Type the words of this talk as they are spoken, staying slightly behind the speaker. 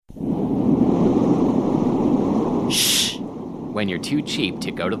when you're too cheap to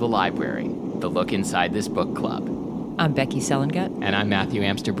go to the library. The look inside this book club. I'm Becky Sellengut. And I'm Matthew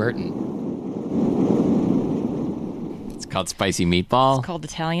Amster Burton. It's called Spicy Meatball. It's called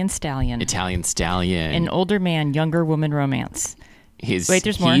Italian Stallion. Italian Stallion. An older man, younger woman romance. Wait,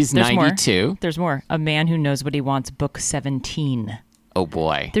 there's more. He's there's 92. More. There's more. A man who knows what he wants, book 17. Oh,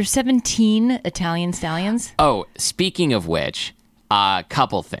 boy. There's 17 Italian Stallions? Oh, speaking of which, a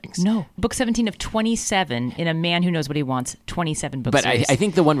couple things. No. Book 17 of 27 in A Man Who Knows What He Wants, 27 book But series. I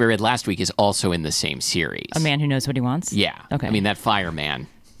think the one we read last week is also in the same series. A Man Who Knows What He Wants? Yeah. Okay. I mean, that fireman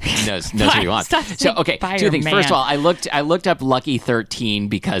knows what he wants. Stop So, okay, two things. fireman. First of all, I looked up Lucky 13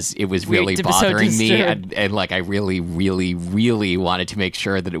 because it was really It was so bothering me, disturbed. and like I really, really, really wanted to make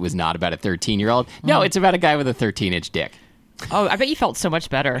sure that it was not about a 13-year-old. No, it's about a guy with a 13-inch dick. Oh, I bet you felt so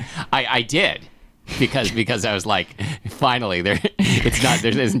much better. I did. Because I was like, finally, there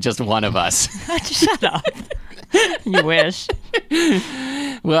isn't just one of us. Shut up. You wish.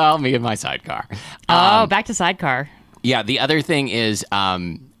 Well, me and my sidecar. Back to Sidecar. Yeah, the other thing is,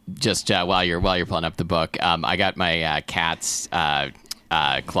 just while you're pulling up the book, I got my cat's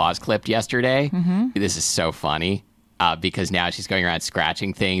claws clipped yesterday. Mm-hmm. This is so funny because now she's going around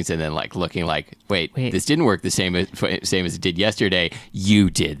scratching things and then like looking like, wait, this didn't work the same as it did yesterday.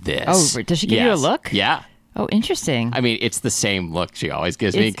 You did this. Oh, does she give you a look? Yeah. Oh, interesting. I mean, it's the same look she always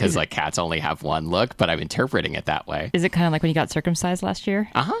gives me because like cats only have one look, but I'm interpreting it that way. Is it kind of like when you got circumcised last year?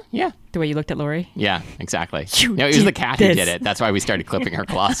 Yeah. The way you looked at Lori? Yeah, exactly. No, it was the cat who did it. That's why we started clipping her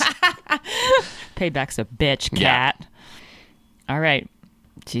claws. Payback's a bitch, Yeah. cat. All right.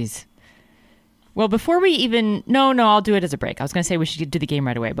 Jeez. Well, before we even... No, I'll do it as a break. I was going to say we should do the game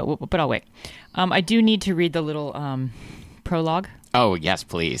right away, but I'll wait. I do need to read the little prologue. Oh, yes,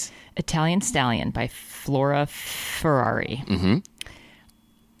 please. Italian Stallion by Flora Ferrari. Mm-hmm.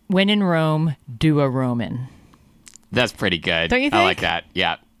 When in Rome, do a Roman. That's pretty good. Don't you think? I like that.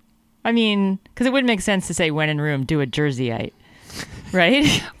 Yeah. I mean, because it wouldn't make sense to say when in Rome, do a Jerseyite. Right?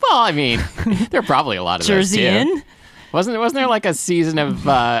 Well, I mean, there are probably a lot of Jersey those, too. in? Wasn't there like a season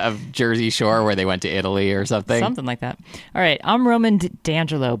of Jersey Shore where they went to Italy or something? Something like that. All right. I'm Roman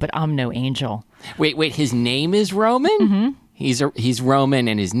D'Angelo, but I'm no angel. Wait. His name is Roman? Mm-hmm. He's Roman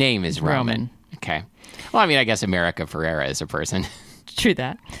and his name is Roman. Roman. Okay. Well, I mean, I guess America Ferrera is a person. True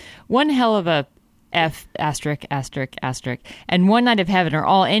that. One hell of a F asterisk, asterisk, asterisk, and one night of heaven are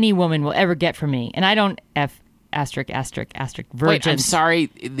all any woman will ever get from me. And I don't F asterisk, asterisk, asterisk, virgins. Wait, I'm sorry.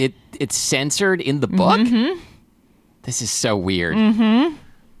 It's censored in the book? Mm-hmm. This is so weird. Mm-hmm.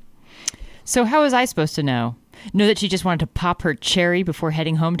 So how was I supposed to know? Know that she just wanted to pop her cherry before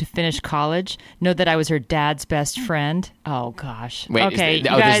heading home to finish college? Know that I was her dad's best friend? Oh, gosh. Wait, okay, you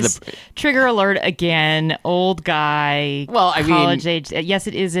guys, trigger alert again. Old guy, well, I college mean, age. Yes,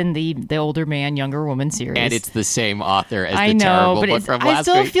 it is in the older man, younger woman series. And it's the same author as I the know, terrible but book from last I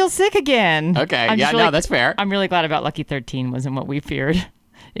still week. feel sick again. Okay, no, that's fair. I'm really glad about Lucky 13 wasn't what we feared.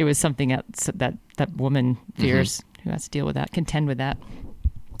 It was something else that woman fears, who has to deal with that, contend with that.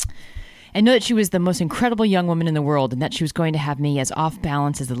 And know that she was the most incredible young woman in the world and that she was going to have me as off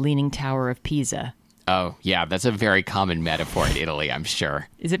balance as the Leaning Tower of Pisa. Oh, yeah, that's a very common metaphor in Italy, I'm sure.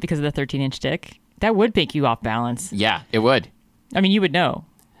 Is it because of the 13-inch dick? That would make you off balance. Yeah, it would. I mean, you would know.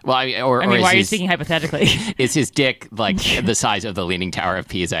 Well, I mean, or why are you speaking hypothetically? Is his dick like the size of the Leaning Tower of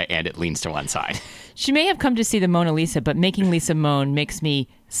Pisa and it leans to one side? She may have come to see the Mona Lisa, but making Lisa moan makes me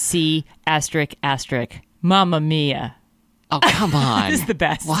see asterisk, asterisk, Mamma Mia. Oh, come on. It's the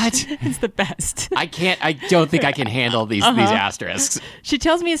best. What? It's the best. I don't think I can handle these asterisks. She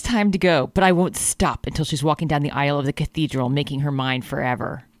tells me it's time to go, but I won't stop until she's walking down the aisle of the cathedral, making her mine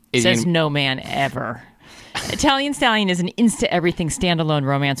forever. Says no man ever. Italian Stallion is an insta-everything standalone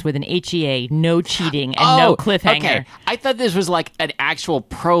romance with an HEA, no cheating, and no cliffhanger. Okay. I thought this was like an actual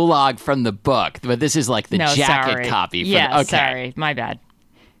prologue from the book, but this is like the jacket copy. Sorry. My bad.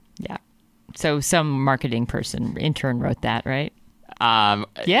 Yeah. So some marketing intern wrote that, right?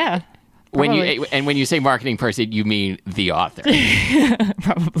 Yeah. When you say marketing person, you mean the author.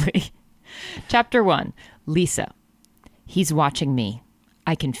 Probably. Chapter 1. Lisa. He's watching me.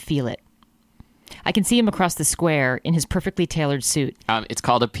 I can feel it. I can see him across the square in his perfectly tailored suit. It's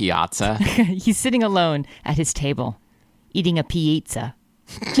called a piazza. He's sitting alone at his table, eating a pizza.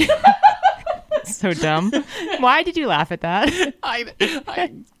 So dumb. Why did you laugh at that?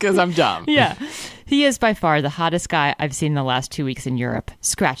 Because I'm dumb. Yeah. He is by far the hottest guy I've seen in the last 2 weeks in Europe.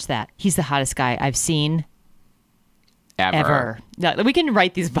 Scratch that. He's the hottest guy I've seen ever. No, we can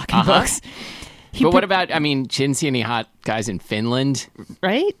write these fucking books. But what about, didn't see any hot guys in Finland?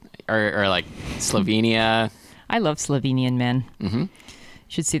 Right? Or like Slovenia. I love Slovenian men. Mm-hmm.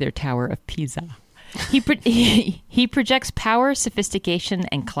 Should see their Tower of Pisa. He projects power, sophistication,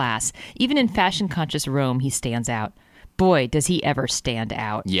 and class. Even in fashion-conscious Rome, he stands out. Boy, does he ever stand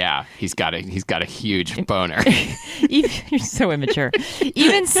out. Yeah, he's got a huge boner. You're so immature.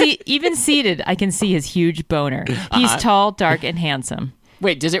 Even seated, I can see his huge boner. He's tall, dark, and handsome.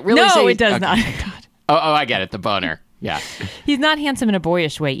 Wait, does it really No, say... it does not. God. Oh, I get it. The boner. Yeah. He's not handsome in a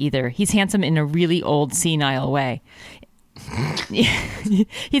boyish way either. He's handsome in a really old, senile way.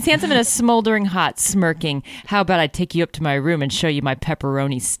 He's handsome in a smoldering hot, smirking, how about I take you up to my room and show you my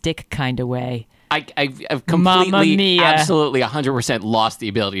pepperoni stick kind of way. I've Mamma completely, mia. absolutely 100% lost the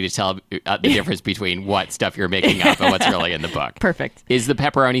ability to tell the difference between what stuff you're making up and what's really in the book. Perfect. Is the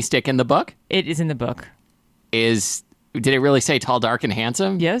pepperoni stick in the book? It is in the book. Did it really say tall, dark, and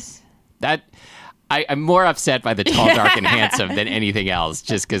handsome? Yes. I'm more upset by the tall, dark, and handsome than anything else,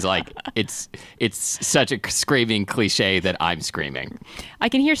 just because it's such a screaming cliche that I'm screaming. I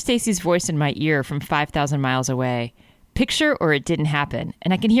can hear Stacy's voice in my ear from 5,000 miles away. Picture or it didn't happen.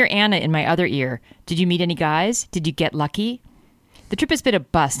 And I can hear Anna in my other ear. Did you meet any guys? Did you get lucky? The trip has been a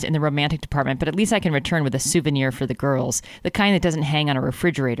bust in the romantic department, but at least I can return with a souvenir for the girls, the kind that doesn't hang on a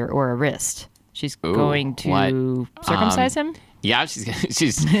refrigerator or a wrist. She's going to circumcise him? Yeah,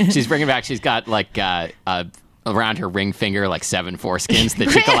 she's bringing back. She's got around her ring finger 7 foreskins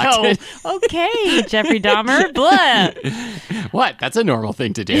that she collected. Okay, Jeffrey Dahmer. Blah. What? That's a normal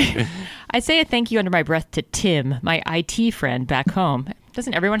thing to do. I say a thank you under my breath to Tim, my IT friend back home.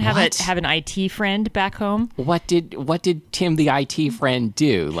 Doesn't everyone have an IT friend back home? What did Tim the IT friend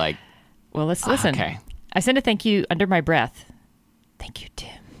do? Well, let's listen. Okay. I send a thank you under my breath. Thank you, Tim.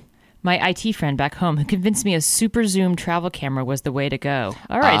 My IT friend back home who convinced me a super zoom travel camera was the way to go.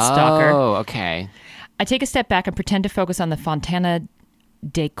 All right, stalker. Oh, okay. I take a step back and pretend to focus on the Fontana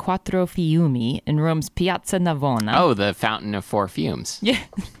dei Quattro Fiumi in Rome's Piazza Navona. Oh, the Fountain of Four Fumes. Yeah.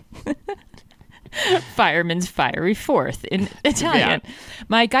 Fireman's Fiery Fourth in Italian. Yeah.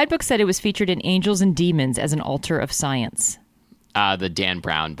 My guidebook said it was featured in Angels and Demons as an altar of science. The Dan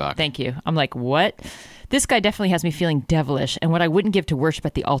Brown book. Thank you. I'm like, what? This guy definitely has me feeling devilish and what I wouldn't give to worship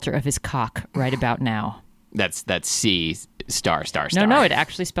at the altar of his cock right about now. That's C star. No, it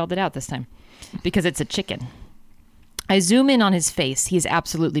actually spelled it out this time because it's a chicken. I zoom in on his face. He is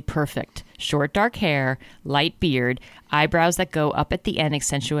absolutely perfect. Short, dark hair, light beard, eyebrows that go up at the end,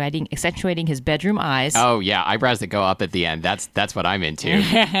 accentuating his bedroom eyes. Oh, yeah, eyebrows that go up at the end. That's what I'm into.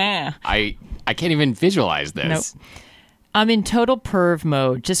 I can't even visualize this. Nope. I'm in total perv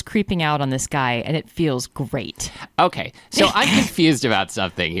mode, just creeping out on this guy, and it feels great. Okay, so I'm confused about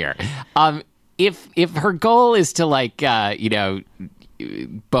something here. If her goal is to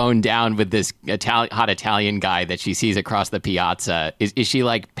bone down with this hot Italian guy that she sees across the piazza, is she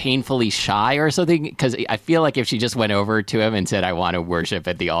painfully shy or something? Because I feel like if she just went over to him and said, "I want to worship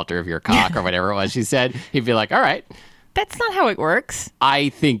at the altar of your cock," or whatever it was she said, he'd be like, "All right." That's not how it works. I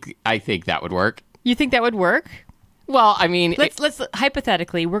think that would work. You think that would work? Well, I mean, let's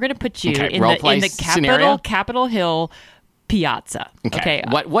hypothetically, we're going to put you in the Capitol Hill Piazza. Okay.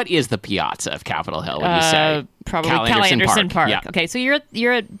 What is the Piazza of Capitol Hill? Would you say probably Cal Anderson Park. Yeah. Okay, so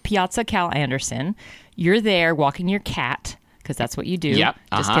you're at Piazza Cal Anderson. You're there walking your cat because that's what you do. Yep.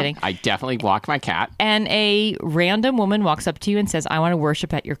 Just kidding. I definitely walk my cat. And a random woman walks up to you and says, "I want to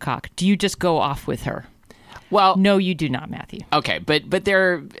worship at your cock." Do you just go off with her? Well, no, you do not, Matthew. Okay, but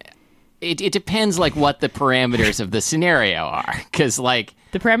there. It depends, what the parameters of the scenario are, because the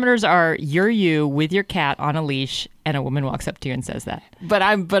parameters are you're you with your cat on a leash, and a woman walks up to you and says that. But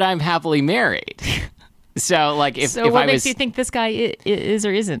I'm happily married, so if what I makes was, you think this guy is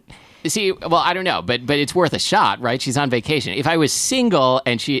or isn't? See, well, I don't know, but it's worth a shot, right? She's on vacation. If I was single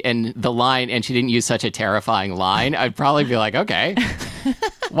and she didn't use such a terrifying line, I'd probably be like, okay,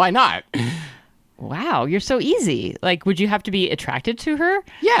 why not? Wow, you're so easy. Would you have to be attracted to her?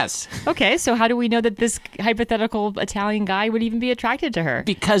 Yes. Okay, so how do we know that this hypothetical Italian guy would even be attracted to her?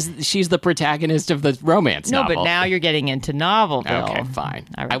 Because she's the protagonist of the romance novel. No, but now you're getting into Novelville. Okay, fine.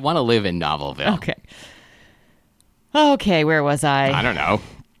 Right. I want to live in Novelville. Okay, where was I? I don't know.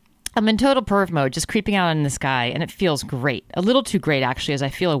 I'm in total perv mode, just creeping out on this guy, and it feels great. A little too great, actually, as I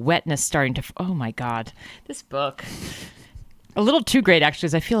feel a wetness starting to... Oh, my God. This book... A little too great, actually,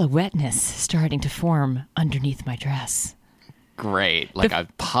 as I feel a wetness starting to form underneath my dress. Great, a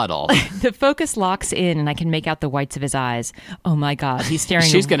puddle. The focus locks in, and I can make out the whites of his eyes. Oh, my God, he's staring...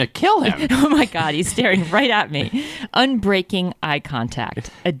 She's going to kill him. Oh, my God, he's staring right at me. Unbreaking eye contact.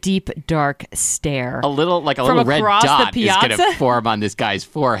 A deep, dark stare. A little red dot is going to form on this guy's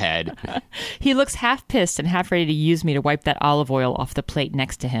forehead. He looks half pissed and half ready to use me to wipe that olive oil off the plate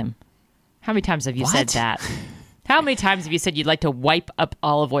next to him. How many times have you said that? How many times have you said you'd like to wipe up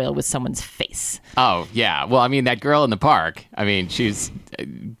olive oil with someone's face? Oh, yeah. Well, I mean, that girl in the park, I mean, she's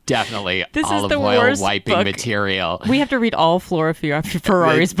definitely This is olive the oil worst wiping book. material. We have to read all Flora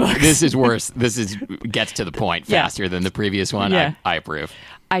Ferrari's books. This is worse. Gets to the point Yeah. faster than the previous one. Yeah. I approve.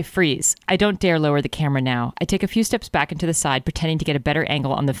 I freeze. I don't dare lower the camera now. I take a few steps back and to the side, pretending to get a better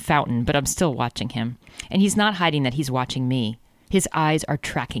angle on the fountain, but I'm still watching him. And he's not hiding that he's watching me. His eyes are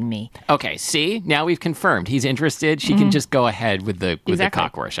tracking me. Okay, see? Now we've confirmed he's interested. She can just go ahead with the Exactly.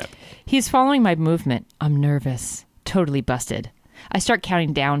 cock worship. He's following my movement. I'm nervous. Totally busted. I start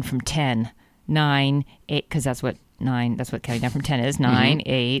counting down from 10, 9, 8, because that's what counting down from 10 is. 9,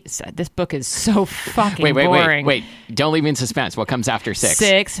 8. This book is so fucking boring. Wait. Don't leave me in suspense. What comes after 6?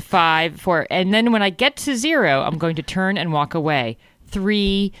 6, 5, 4. And then when I get to 0, I'm going to turn and walk away.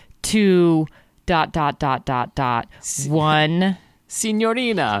 3, 2, ... 1.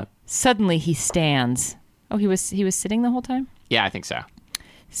 Signorina. Suddenly he stands. Oh, he was sitting the whole time? Yeah, I think so.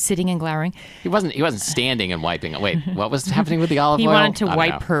 Sitting and glowering. He wasn't standing and wiping it. Wait, what was happening with the olive He oil? wanted to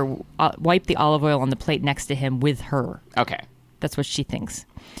I don't wipe the olive oil on the plate next to him with her. Okay. That's what she thinks.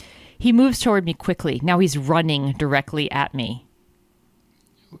 He moves toward me quickly. Now he's running directly at me.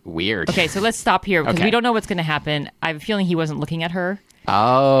 Weird. Okay, so let's stop here because Okay. we don't know what's going to happen. I have a feeling he wasn't looking at her.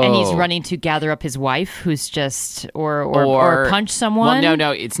 Oh. And he's running to gather up his wife, who's just or punch someone. Well, no,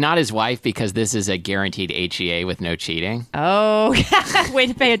 it's not his wife because this is a guaranteed HEA with no cheating. Oh, way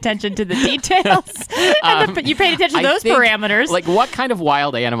to pay attention to the details. You paid attention to I those think, parameters. Like, what kind of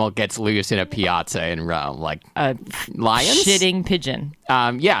wild animal gets loose in a piazza in Rome? Like lions? Shitting pigeon.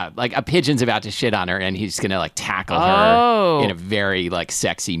 Yeah, like a pigeon's about to shit on her, and he's gonna like tackle Oh. her in a very like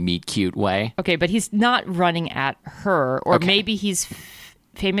sexy, meet cute way. Okay, but he's not running at her, or Okay. maybe he's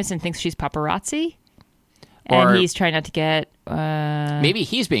famous and thinks she's paparazzi, and Or- he's trying not to get. Maybe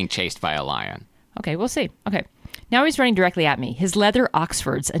he's being chased by a lion. Okay, we'll see. Okay. Now he's running directly at me, his leather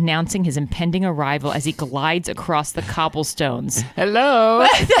Oxfords announcing his impending arrival as he glides across the cobblestones. Hello,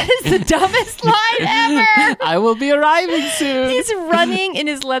 That is the dumbest line ever! I will be arriving soon. He's running in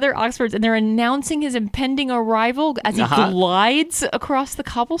his leather Oxfords, and they're announcing his impending arrival as he glides across the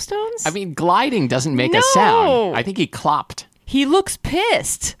cobblestones? I mean, gliding doesn't make a No. sound. I think he clopped. He looks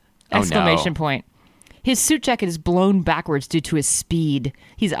pissed! Oh, no. Exclamation point. His suit jacket is blown backwards due to his speed.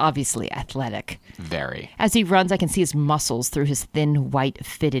 He's obviously athletic. Very. As he runs, I can see his muscles through his thin, white,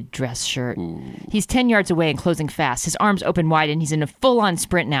 fitted dress shirt. Ooh. He's 10 yards away and closing fast. His arms open wide, and he's in a full-on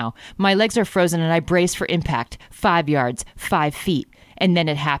sprint now. My legs are frozen, and I brace for impact. 5 yards, 5 feet. And then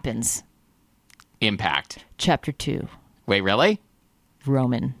it happens. Impact. Chapter 2. Wait, really?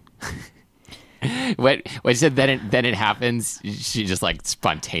 Roman. What you said? Then it happens. She just like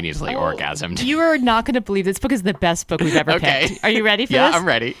spontaneously orgasmed. You are not going to believe this book is the best book we've ever Okay. picked. Are you ready for Yeah, this? I'm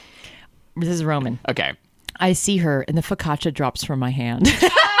ready. This is Roman. Okay. I see her, and the focaccia drops from my hand.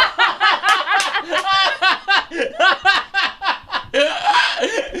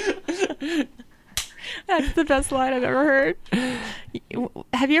 That's the best line I've ever heard.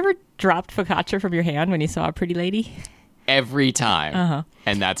 Have you ever dropped focaccia from your hand when you saw a pretty lady? Every time.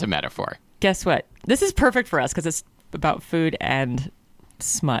 And that's a metaphor. Guess what? This is perfect for us because it's about food and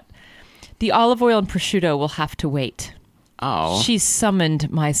smut. The olive oil and prosciutto will have to wait. Oh. She summoned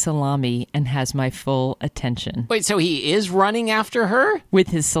my salami and has my full attention. Wait, so he is running after her? With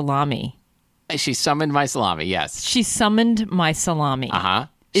his salami. She summoned my salami, yes. She summoned my salami. Uh-huh.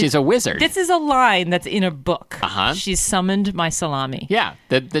 She's a wizard. This is a line that's in a book. Uh-huh. She summoned my salami. Yeah.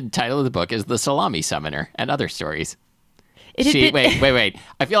 The title of the book is The Salami Summoner and Other Stories. It had been- Wait.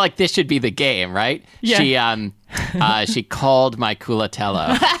 I feel like this should be the game, right? Yeah. She called my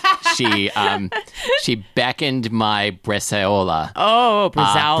culatello. She beckoned my bresaola. Oh,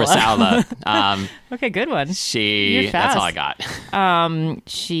 Brazoula. Bresaola. Okay, good one. You're That's all fast. I got.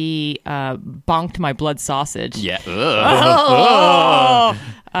 She bonked my blood sausage. Yeah.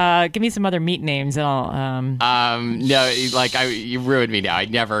 Give me some other meat names and I'll... No, like you ruined me now. I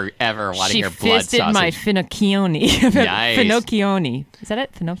never ever want to she hear blood fisted sausage. my finocchione. Nice. Finocchione. Is that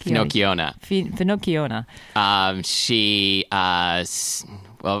it? Finocchione. Finocchiona. Finocchiona. She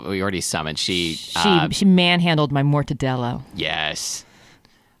well, we already summoned. She She manhandled my mortadello. yes.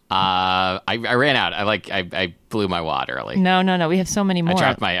 I ran out. I blew my wad early. No. We have so many more.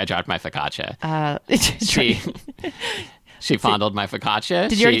 I dropped my focaccia. She fondled my focaccia.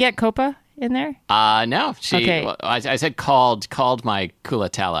 Did you already get Copa in there? No. Okay. Well, I said called my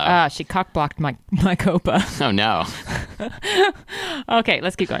culatello. She cockblocked my Copa. Oh no. Okay,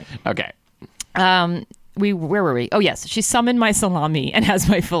 let's keep going. Okay. Where were we? Oh yes, she summoned my salami and has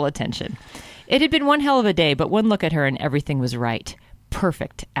my full attention. It had been one hell of a day, but one look at her and everything was right.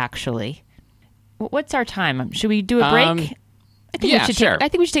 Perfect, actually. What's our time? Should we do a break? Yeah, sure. I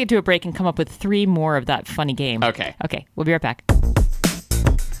think we should take it to a break and come up with 3 more of that funny game. Okay. Okay, we'll be right back.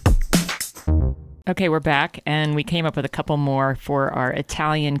 Okay, we're back, and we came up with a couple more for our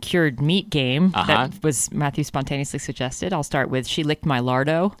Italian cured meat game that was Matthew spontaneously suggested. I'll start with she licked my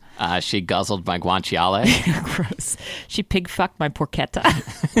lardo. She guzzled my guanciale. Gross. She pig fucked my porchetta.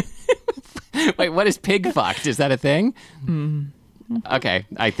 Wait, what is pig fucked? Is that a thing? Okay,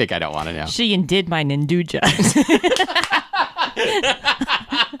 I think I don't want to know. She undid my ninduja.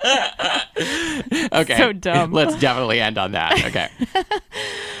 Okay, so dumb. Let's definitely end on that. Okay.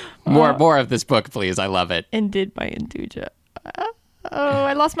 More of this book, please. I love it. And did my Induja. Oh,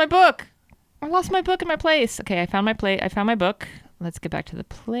 I lost my book. I lost my book in my place. Okay, I found my book. Let's get back to the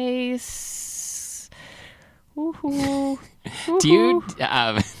place. Woohoo. Do you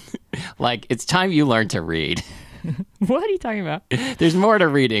like? It's time you learn to read. What are you talking about? There's more to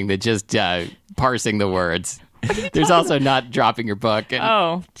reading than just parsing the words. There's also not dropping your book.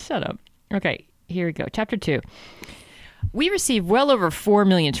 Oh, shut up. Okay, here we go. Chapter 2. We receive well over 4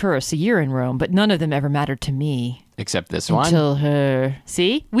 million tourists a year in Rome, but none of them ever mattered to me. Except this one. Until her.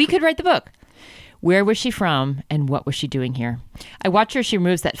 See? We could write the book. Where was she from, and what was she doing here? I watch her as she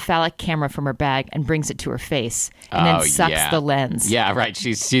removes that phallic camera from her bag and brings it to her face, and then sucks the lens. Yeah, right.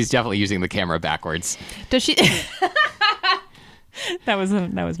 She's definitely using the camera backwards. Does she... That was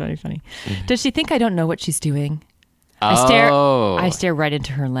very funny. Does she think I don't know what she's doing? I stare right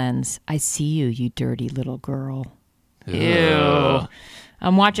into her lens. I see you, you dirty little girl. Ew.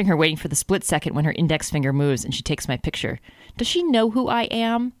 I'm watching her, waiting for the split second when her index finger moves and she takes my picture. Does she know who I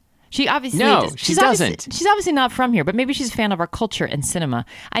am? She obviously she doesn't. She's obviously not from here, but maybe she's a fan of our culture and cinema.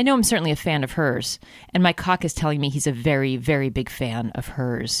 I know I'm certainly a fan of hers, and my cock is telling me he's a very, very big fan of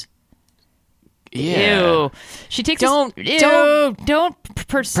hers. Yeah. Ew. She takes don't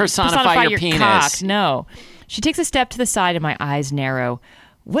personify your penis. Cock. No. She takes a step to the side and my eyes narrow.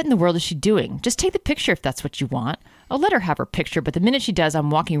 What in the world is she doing? Just take the picture if that's what you want. I'll let her have her picture, but the minute she does, I'm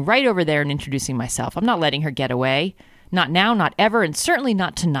walking right over there and introducing myself. I'm not letting her get away. Not now, not ever, and certainly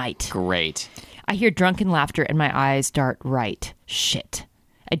not tonight. Great. I hear drunken laughter and my eyes dart right. Shit.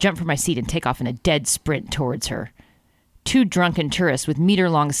 I jump from my seat and take off in a dead sprint towards her. 2 drunken tourists with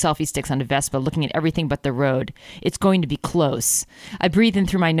meter-long selfie sticks on a Vespa looking at everything but the road. It's going to be close. I breathe in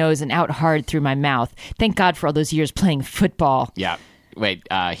through my nose and out hard through my mouth. Thank God for all those years playing football. Yeah. Wait,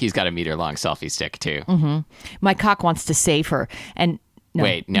 he's got a meter-long selfie stick, too. Mm-hmm. My cock wants to save her. And no.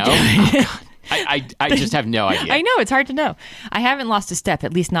 Wait, no? Oh, God. I just have no idea. I know, it's hard to know. I haven't lost a step,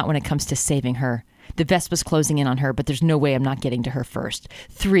 at least not when it comes to saving her. The Vespa's closing in on her, but there's no way I'm not getting to her first.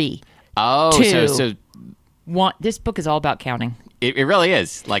 3, 2, so 1. This book is all about counting. It really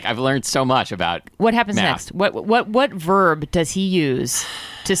is. Like, I've learned so much about what happens math. next. What verb does he use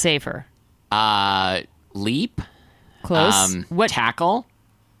to save her? Leap. Close. What tackle?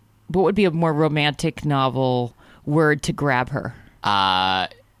 What would be a more romantic novel word to grab her? I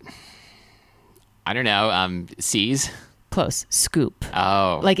don't know. Seize. Close. Scoop.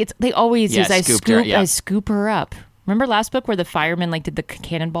 Oh, like they always use. I scoop her up. Remember last book where the fireman did the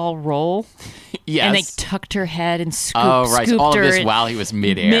cannonball roll? Yes. And they tucked her head and scooped all her. Of this while he was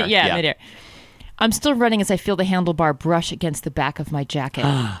midair. Midair. I'm still running as I feel the handlebar brush against the back of my jacket.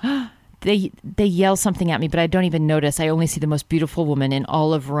 They yell something at me, but I don't even notice. I only see the most beautiful woman in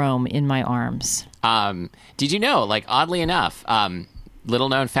all of Rome in my arms. Did you know, oddly enough, little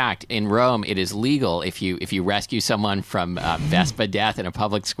known fact, in Rome, it is legal if you rescue someone from Vespa death in a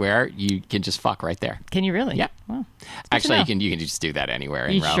public square, you can just fuck right there. Can you really? Yeah. Wow. Actually, you can just do that anywhere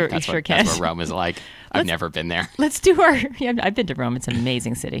in Rome. That's what Rome is like. I've never been there. Let's do I've been to Rome. It's an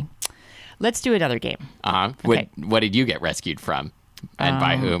amazing city. Let's do another game. Okay. What did you get rescued from, and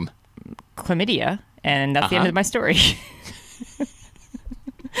by whom? Chlamydia, and that's the end of my story.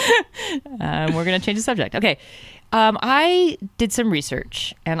 We're going to change the subject. Okay. I did some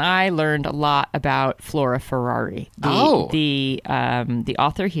research, and I learned a lot about Flora Ferrari, the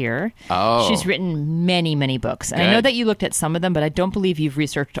author here. Oh. She's written many, many books. And I know that you looked at some of them, but I don't believe you've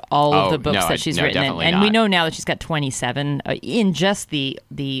researched all of the books that she's written. And we know now that she's got 27 in just the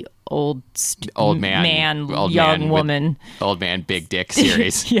old man, young woman, old man, big dick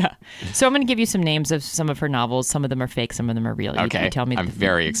series. Yeah. So I'm going to give you some names of some of her novels. Some of them are fake. Some of them are real. Okay. You tell me. I'm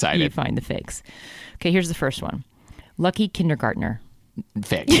very excited. You find the fakes. Okay. Here's the first one. Lucky Kindergartner.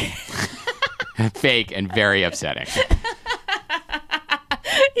 Fake. Fake and very upsetting.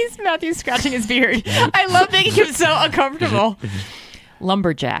 Matthew's scratching his beard. I love making him so uncomfortable.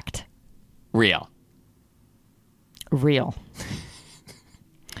 Lumberjacked. Real.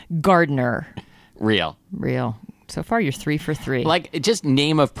 Gardener. Real. So far, you're 3 for 3. Like, just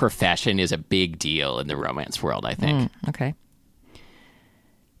name of profession is a big deal in the romance world, I think. Okay.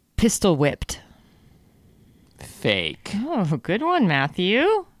 Pistol whipped. Fake. Oh, good one,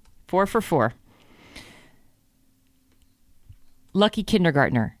 Matthew. 4 for 4. Lucky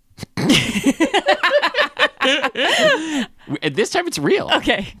kindergartner. This time it's real.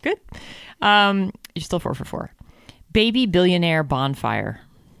 Okay, good. You're still 4 for 4. Baby billionaire bonfire.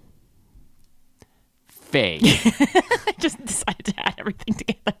 Fake. I just decided to add everything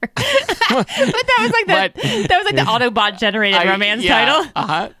together. But that was like the Autobot generated romance title.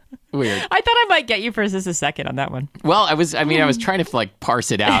 Weird. I thought I might get you for just a second on that one. Well, I was trying to like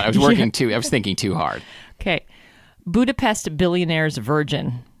parse it out. I was thinking too hard. Okay. Budapest billionaire's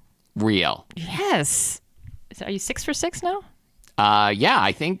virgin. Real. Yes. Are you 6 for 6 now? Yeah,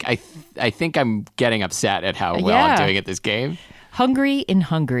 I think I'm getting upset at how well I'm doing at this game. Hungry in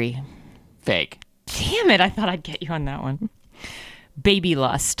Hungary. Fake. Damn it, I thought I'd get you on that one. Baby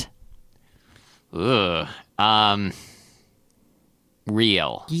lust. Ugh.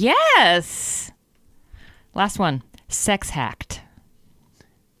 Real. Yes. Last one. Sex hacked.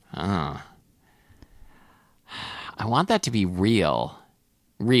 I want that to be real.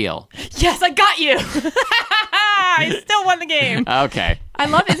 Real. Yes, I got you. I still won the game. Okay. I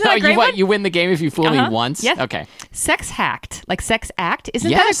love it. Isn't that a great one? You win the game if you fool me once? Yes. Okay. Sex hacked. Like sex act.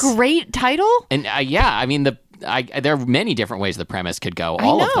 Isn't that a great title? And I mean, there are many different ways the premise could go.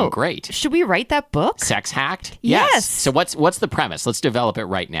 All of them great. Should we write that book? Sex hacked? Yes. So what's the premise? Let's develop it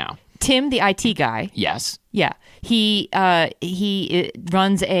right now. Tim, the IT guy. Yes. Yeah. He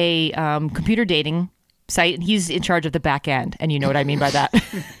runs a computer dating site, and he's in charge of the back end, and you know what I mean by that.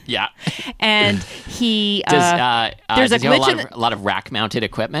 Yeah. And he does there's a glitch a lot of rack mounted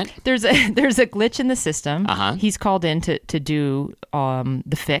equipment. There's a glitch in the system. He's called in to do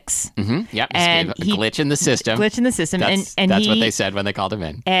the fix. Mm-hmm. Yep. And a glitch in the system. Glitch in the system. That's what they said when they called him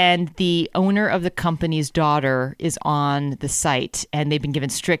in. And the owner of the company's daughter is on the site, and they've been given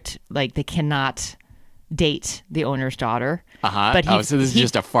strict, like, they cannot date the owner's daughter. But so this is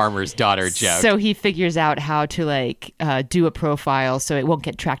just a farmer's daughter joke. So he figures out how to do a profile so it won't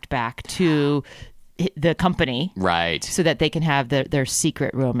get tracked back to the company, right? So that they can have their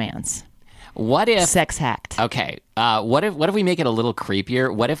secret romance. What if sex hacked? Okay. What if we make it a little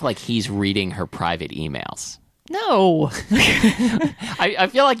creepier? What if he's reading her private emails? No. I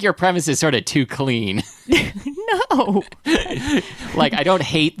feel like your premise is sort of too clean. No. I don't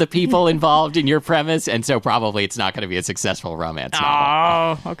hate the people involved in your premise, and so probably it's not going to be a successful romance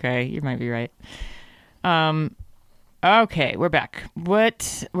novel. Oh, okay. You might be right. Okay, we're back.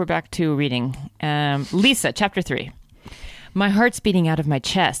 We're back to reading. Lisa, chapter 3. My heart's beating out of my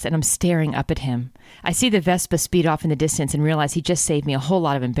chest, and I'm staring up at him. I see the Vespa speed off in the distance and realize he just saved me a whole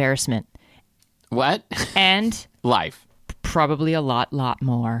lot of embarrassment. What? And life. Probably a lot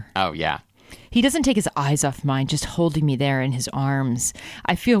more. Oh, yeah. He doesn't take his eyes off mine, just holding me there in his arms.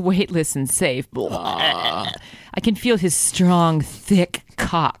 I feel weightless and safe. I can feel his strong, thick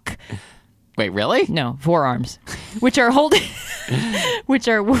cock. Wait, really? No, forearms, which are holding.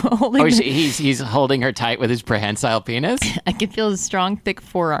 Oh, he's holding her tight with his prehensile penis? I can feel his strong, thick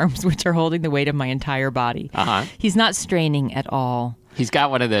forearms, which are holding the weight of my entire body. He's not straining at all. He's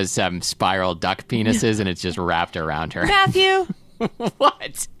got one of those spiral duck penises, and it's just wrapped around her. Matthew!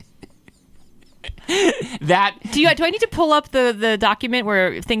 What? Do I need to pull up the document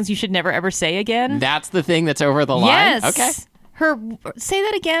where things you should never ever say again? That's the thing that's over the line? Yes. Okay. Say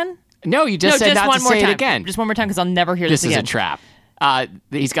that again? No, you just said not to say it again. Just one more time, because I'll never hear this again. This is a trap.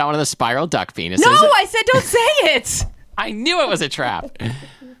 He's got one of the spiral duck penises. No, I said don't say it! I knew it was a trap.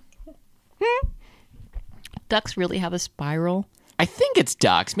 Ducks really have a spiral? I think it's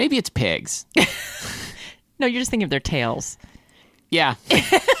ducks. Maybe it's pigs. No, you're just thinking of their tails. Yeah.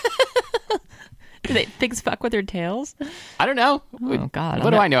 Do pigs fuck with their tails? I don't know. Oh, God.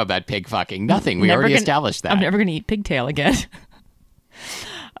 What do I know about pig fucking? Nothing. We already established that. I'm never going to eat pigtail again.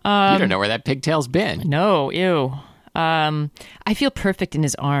 You don't know where that pigtail's been. No, ew. I feel perfect in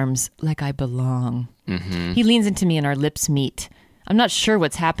his arms, like I belong. Mm-hmm. He leans into me and our lips meet. I'm not sure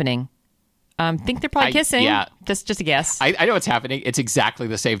what's happening. Think they're probably kissing. Yeah. Just a guess. I know what's happening. It's exactly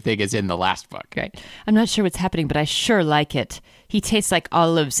the same thing as in the last book. Right. I'm not sure what's happening, but I sure like it. He tastes like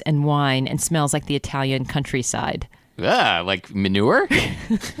olives and wine and smells like the Italian countryside. Like manure?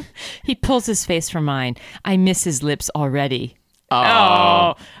 He pulls his face from mine. I miss his lips already.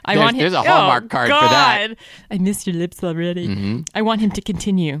 Oh, there's a Hallmark card for that. I miss your lips already. Mm-hmm. I want him to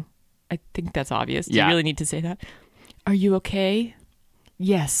continue. I think that's obvious. Do you really need to say that? Are you okay?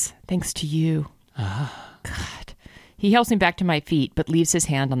 Yes, thanks to you. God. He helps me back to my feet, but leaves his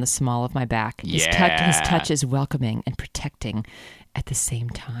hand on the small of my back. His touch is welcoming and protecting at the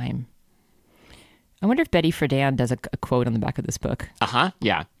same time. I wonder if Betty Friedan does a quote on the back of this book. Uh-huh,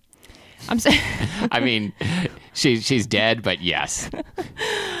 yeah. I'm sorry. I mean, she's dead, but yes.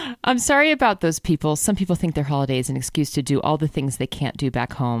 I'm sorry about those people. Some people think their holiday is an excuse to do all the things they can't do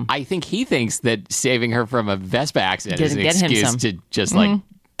back home. I think he thinks that saving her from a Vespa accident is an Get him excuse some. to just, like,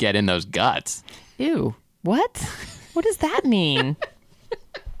 get in those guts. Ew. What? What does that mean?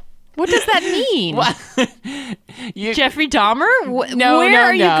 What does that mean? What? Jeffrey Dahmer? No, Where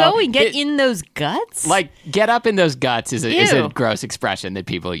are you no. going? Get in those guts? Like, get up in those guts is a Ew. gross expression that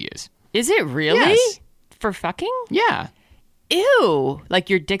people use. Is it really? Yes. For fucking? Yeah. Ew. Like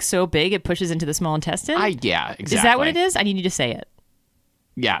your dick's so big it pushes into the small intestine? Yeah, exactly. Is that what it is? I need you to say it.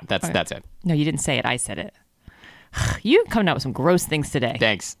 Yeah, that's it. No, you didn't say it. I said it. You coming out with some gross things today.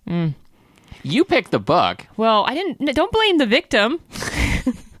 Thanks. You picked the book. Well, I didn't. Don't blame the victim.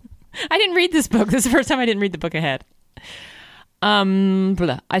 I didn't read this book. This is the first time I didn't read the book ahead.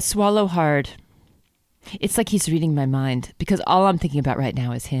 I swallow hard. It's like he's reading my mind because all I'm thinking about right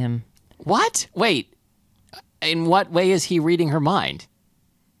now is him. What? Wait. In what way is he reading her mind?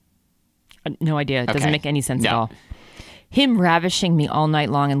 No idea. It doesn't Okay. make any sense at No. all. Him ravishing me all night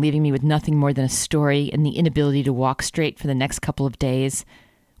long and leaving me with nothing more than a story and the inability to walk straight for the next couple of days.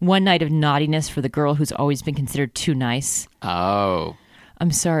 One night of naughtiness for the girl who's always been considered too nice. Oh.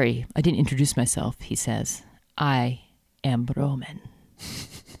 I'm sorry, I didn't introduce myself, he says. I am Roman.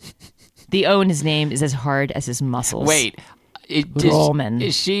 The O in his name is as hard as his muscles. Wait. Roman.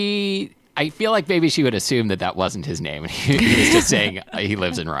 Is she... I feel like maybe she would assume that wasn't his name. He was just saying he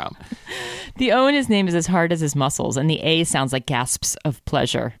lives in Rome. The O in his name is as hard as his muscles, and the A sounds like gasps of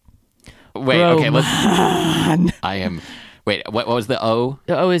pleasure. Wait, Roman. okay, let's... I am... Wait, what was the O?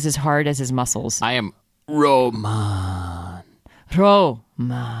 The O is as hard as his muscles. I am Roman.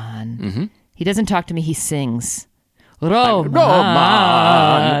 Roman. He doesn't talk to me, he sings. Roman.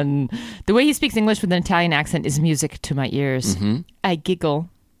 Roman. The way he speaks English with an Italian accent is music to my ears. I giggle.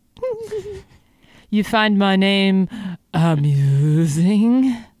 You find my name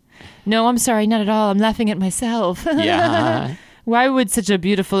amusing? No, I'm sorry, not at all. I'm laughing at myself. Yeah. Why would such a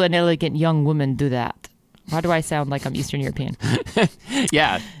beautiful and elegant young woman do that? Why do I sound like I'm Eastern European?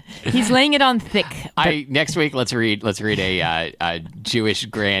 Yeah. He's laying it on thick. Next week let's read a Jewish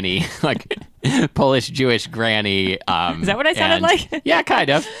granny, like Polish Jewish granny. Is that what I sounded like? Yeah, kind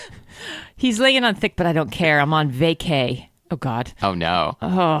of. He's laying it on thick, but I don't care. I'm on vacay. Oh God. Oh no.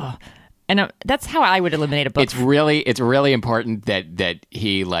 Oh. And that's how I would eliminate a book. It's really important that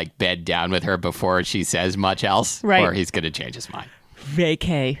he like bed down with her before she says much else, Right. or he's going to change his mind.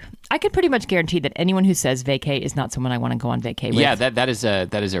 Vacay. I could pretty much guarantee that anyone who says vacay is not someone I want to go on vacay with. Yeah, that is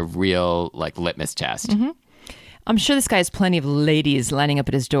a real like litmus test. I'm sure this guy has plenty of ladies lining up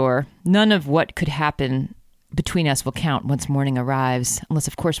at his door. None of what could happen between us will count once morning arrives, unless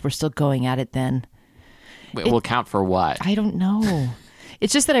of course we're still going at it then. It will count for what? I don't know.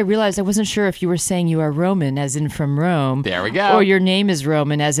 It's just that I realized I wasn't sure if you were saying you are Roman, as in from Rome. There we go. Or your name is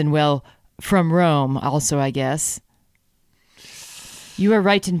Roman, as in, well, from Rome, also, I guess. You are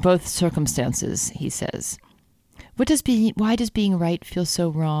right in both circumstances, he says. Why does being right feel so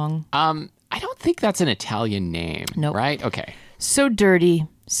wrong? I don't think that's an Italian name. Nope. Right? Okay. So dirty,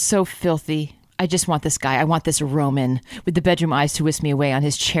 so filthy. I just want this guy. I want this Roman with the bedroom eyes to whisk me away on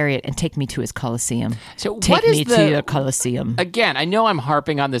his chariot and take me to his Colosseum. So take what is me to your Colosseum. Again, I know I'm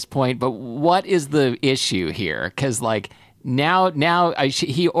harping on this point, but what is the issue here? Because like now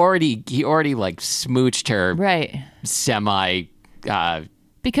he already like smooched her Right. semi.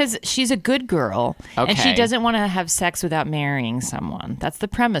 Because she's a good girl, and she Okay. doesn't want to have sex without marrying someone. That's the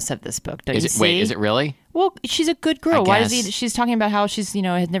premise of this book. Don't you see? Wait, is it really? Well, she's a good girl. I Why does guess. he? She's talking about how she's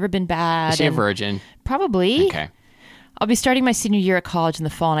has never been bad. Is she a and- virgin? Probably. Okay. I'll be starting my senior year at college in the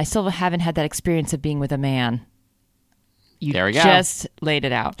fall, and I still haven't had that experience of being with a man. You There we go. just laid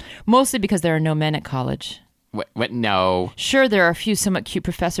it out. Mostly because there are no men at college. What? No. Sure, there are a few somewhat cute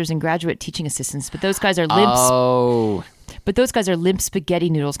professors and graduate teaching assistants, but those guys are limp. Oh. But those guys are limp spaghetti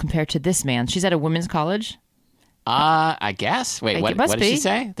noodles compared to this man. She's at a women's college. I guess. Wait, Like, what it must did be. she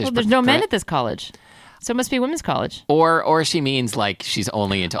say? There's no men at this college, so it must be a women's college. Or she means like she's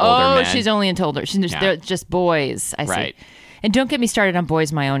only into older men. She's only into older. They're just boys. I see. Right. And don't get me started on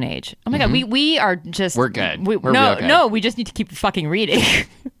boys my own age. Oh my God, we are just We're good. We're no, real good. no, we just need to keep fucking reading.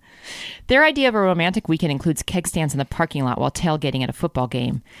 Their idea of a romantic weekend includes keg stands in the parking lot while tailgating at a football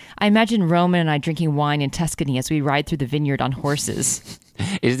game. I imagine Roman and I drinking wine in Tuscany as we ride through the vineyard on horses.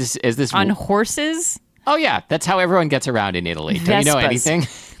 Is this On horses? Oh yeah, that's how everyone gets around in Italy. Don't you know Vespas. anything?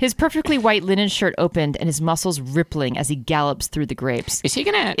 His perfectly white linen shirt opened and his muscles rippling as he gallops through the grapes. Is he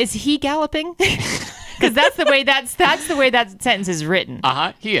gonna? Is he galloping? Because that's the way that sentence is written.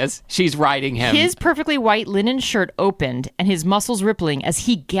 He is. She's riding him. His perfectly white linen shirt opened and his muscles rippling as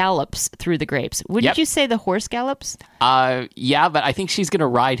he gallops through the grapes. Wouldn't you say the horse gallops? Yeah, but I think she's gonna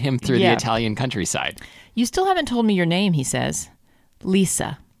ride him through the Italian countryside. You still haven't told me your name, he says.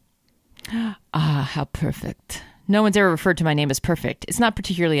 Lisa. Ah, how perfect. No one's ever referred to my name as perfect. It's not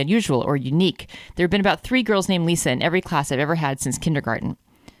particularly unusual or unique. There have been about 3 girls named Lisa in every class I've ever had since kindergarten.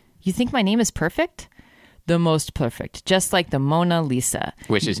 You think my name is perfect? The most perfect, just like the Mona Lisa.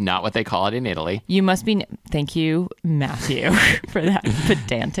 Which is not what they call it in Italy. You must be... Thank you, Matthew, for that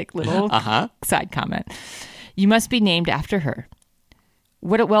pedantic little side comment. You must be named after her.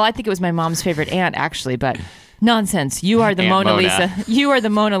 Well, I think it was my mom's favorite aunt, actually, but... Nonsense. You are the Mona Lisa. You are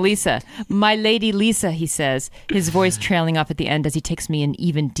the Mona Lisa. My Lady Lisa, he says, his voice trailing off at the end as he takes me in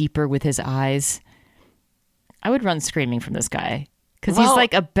even deeper with his eyes. I would run screaming from this guy because he's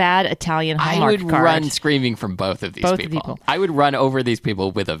like a bad Italian Hallmark card. I would run screaming from both of these people. I would run over these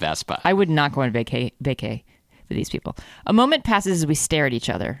people with a Vespa. I would not go on vacay with these people. A moment passes as we stare at each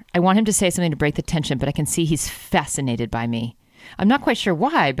other. I want him to say something to break the tension, but I can see he's fascinated by me. I'm not quite sure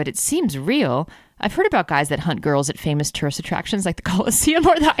why, but it seems real. I've heard about guys that hunt girls at famous tourist attractions like the Colosseum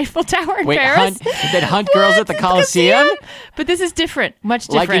or the Eiffel Tower in Paris. That hunt girls at the Colosseum? But this is different, much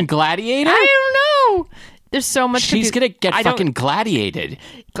different. Like in Gladiator? I don't know. There's so much. She's going to get fucking gladiated.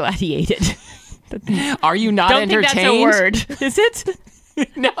 Gladiated. Are you not entertained? Don't think that's a word. Is it?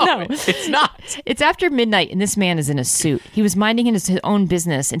 No, it's not. It's after midnight, and this man is in a suit. He was minding his own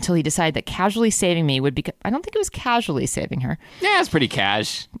business until he decided that casually saving me would be... I don't think it was casually saving her. Yeah, it's pretty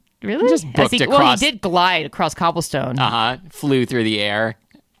cash. Really? Just booked across... Well, he did glide across cobblestone. Flew through the air.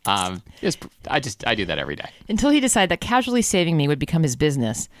 I do that every day. Until he decided that casually saving me would become his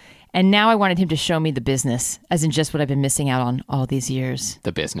business. And now I wanted him to show me the business, as in just what I've been missing out on all these years.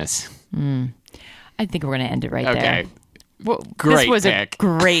 The business. I think we're going to end it right there. Okay. Well, great this was pick. A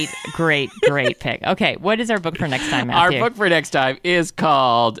great pick. Okay, what is our book for next time, Matthew? Our book for next time is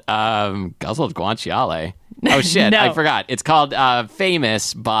called Guzzled Guanciale. Oh, shit, No. I forgot. It's called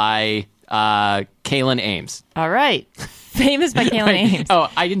Famous by Kaylin Ames. All right. Famous by Kaylin Ames.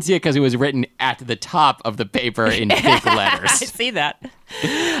 Oh, I didn't see it because it was written at the top of the paper in big letters. I see that.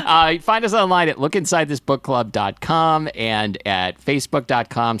 Find us online at lookinsidethisbookclub.com and at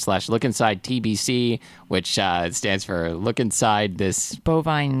facebook.com/lookinsidetbc, which stands for Look Inside This...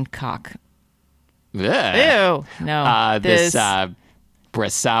 Bovine cock. Ugh. Ew. No. This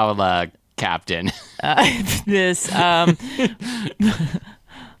Bresaola captain. This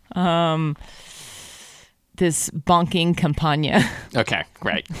bonking campagna. Okay,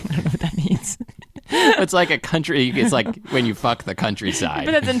 great. I don't know what that means. It's like a country. It's like when you fuck the countryside.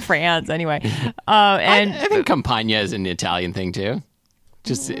 But that's in France anyway. I think campagna is an Italian thing too.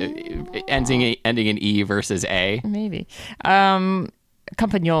 Just ending in E versus A. Maybe.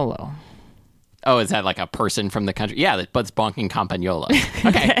 Campagnolo. Oh, is that like a person from the country? Yeah, but it's bonking Campagnolo.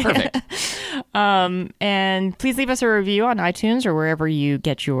 Okay, perfect. And please leave us a review on iTunes or wherever you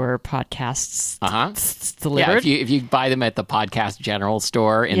get your podcasts delivered. Yeah, if you buy them at the Podcast General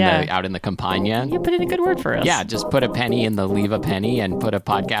store out in the Campagna. You put in a good word for us. Yeah, just put a penny in the Leave a Penny and put a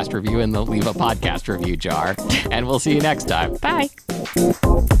podcast review in the Leave a Podcast Review jar. And we'll see you next time. Bye.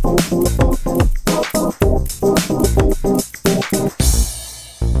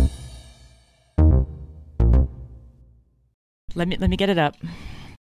 Let me get it up.